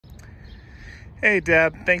Hey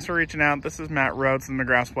Deb, thanks for reaching out. This is Matt Rhodes from the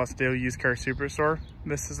McGrath Westdale Used Car Superstore.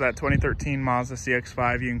 This is that 2013 Mazda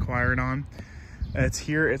CX-5 you inquired on. It's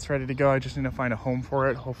here, it's ready to go. I just need to find a home for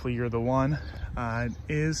it. Hopefully you're the one. It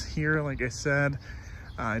is here, like I said.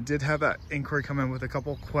 I did have that inquiry come in with a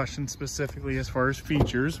couple questions specifically as far as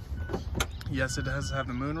features. Yes, it does have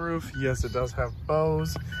the moonroof. yes, it does have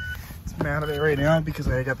bows. It's mad at it right now because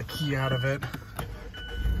I got the key out of it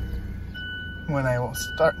when I will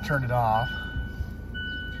turn it off.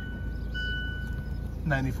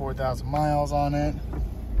 94,000 miles on it.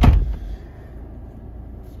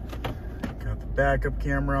 Got the backup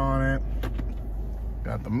camera on it.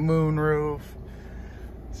 Got the moonroof.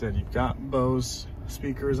 Said you've got Bose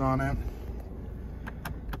speakers on it.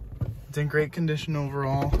 It's in great condition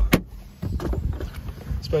overall,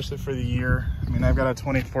 especially for the year. I mean, I've got a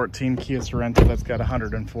 2014 Kia Sorento that's got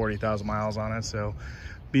 140,000 miles on it, so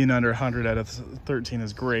being under 100 out of 13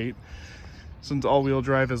 is great. Since all-wheel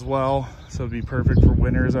drive as well, so it'd be perfect for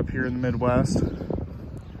winters up here in the Midwest.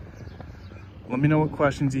 Let me know what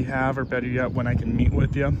questions you have, or better yet, when I can meet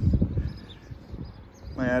with you.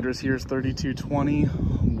 My address here is 3220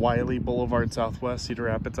 Wiley Boulevard Southwest, Cedar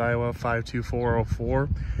Rapids, Iowa 52404.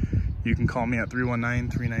 You can call me at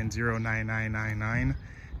 319-390-9999.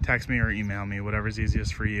 Text me or email me, whatever's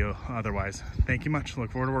easiest for you. Otherwise, thank you much.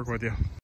 Look forward to working with you.